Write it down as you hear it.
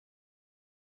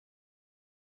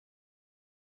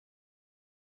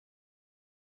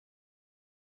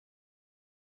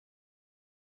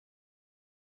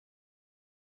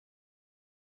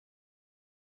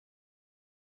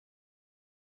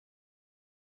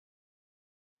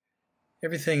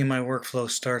Everything in my workflow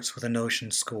starts with a Notion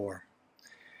score,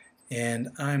 and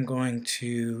I'm going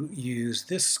to use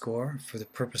this score for the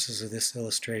purposes of this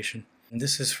illustration. And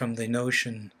this is from the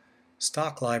Notion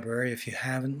stock library. If you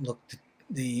haven't looked at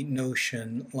the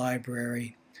Notion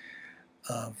library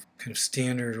of kind of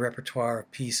standard repertoire of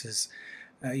pieces,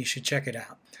 you should check it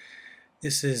out.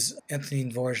 This is Anthony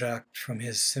Dvorak from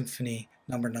his Symphony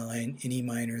No. 9 in E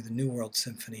minor, the New World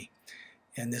Symphony.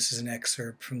 And this is an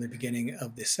excerpt from the beginning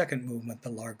of the second movement, the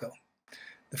Largo.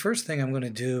 The first thing I'm going to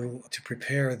do to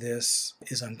prepare this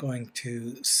is I'm going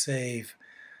to save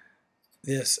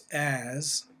this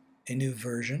as a new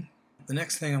version. The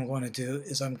next thing I'm going to do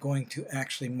is I'm going to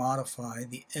actually modify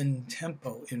the end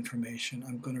tempo information.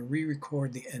 I'm going to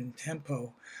re-record the end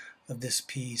tempo of this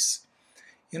piece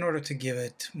in order to give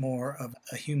it more of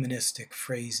a humanistic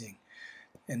phrasing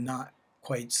and not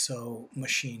quite so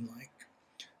machine-like.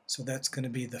 So that's going to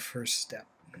be the first step.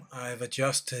 I've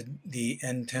adjusted the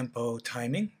end tempo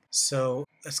timing, so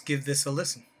let's give this a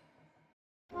listen.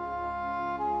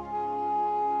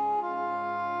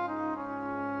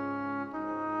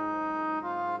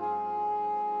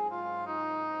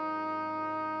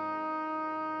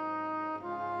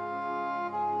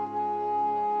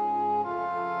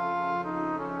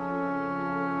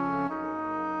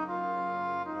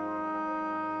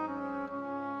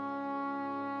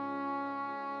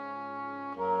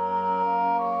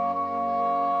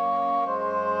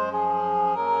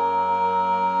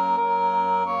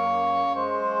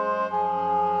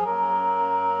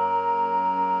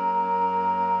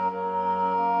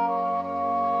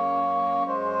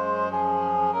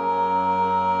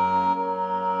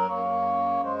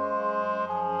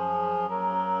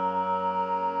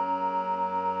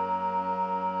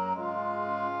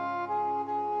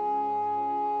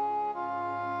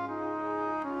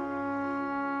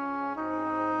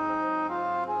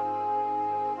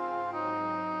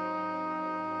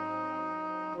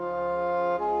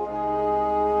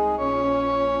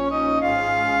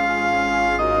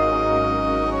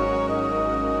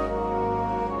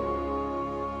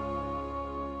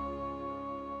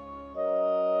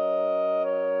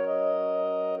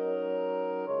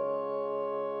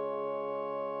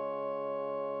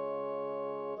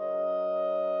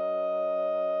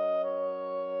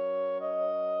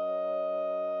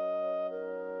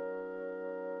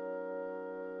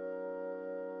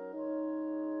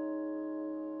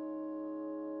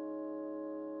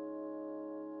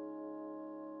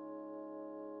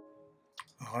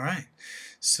 All right,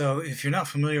 so if you're not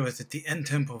familiar with it, the end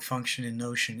tempo function in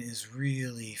Notion is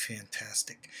really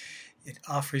fantastic. It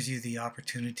offers you the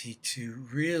opportunity to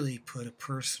really put a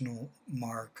personal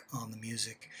mark on the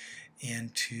music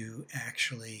and to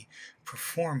actually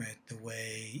perform it the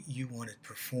way you want it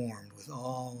performed, with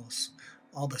all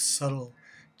the subtle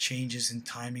changes in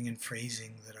timing and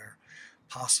phrasing that are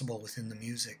possible within the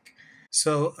music.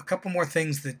 So a couple more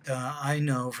things that I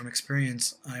know from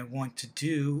experience I want to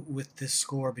do with this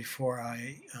score before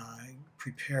I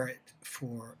prepare it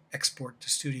for export to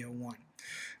Studio One.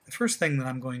 The first thing that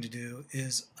I'm going to do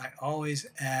is I always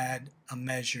add a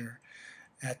measure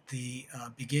at the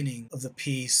beginning of the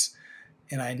piece,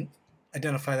 and I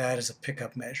identify that as a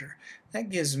pickup measure. That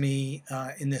gives me,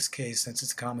 in this case, since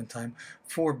it's common time,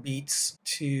 4 beats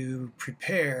to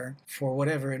prepare for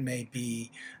whatever it may be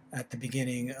at the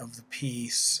beginning of the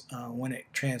piece when it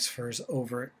transfers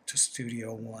over to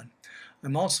Studio One.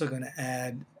 I'm also going to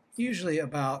add usually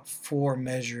about 4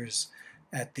 measures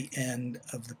at the end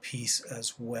of the piece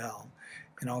as well.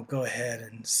 And I'll go ahead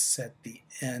and set the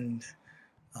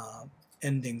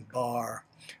ending bar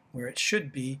where it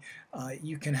should be.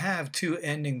 You can have 2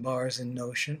 ending bars in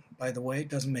Notion. By the way, it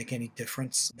doesn't make any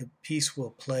difference. The piece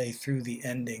will play through the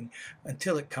ending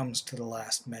until it comes to the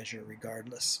last measure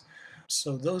regardless.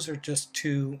 So those are just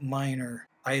 2 minor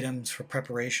items for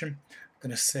preparation. I'm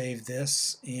going to save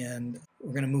this, and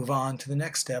we're going to move on to the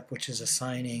next step, which is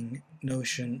assigning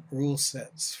Notion rule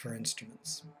sets for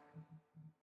instruments.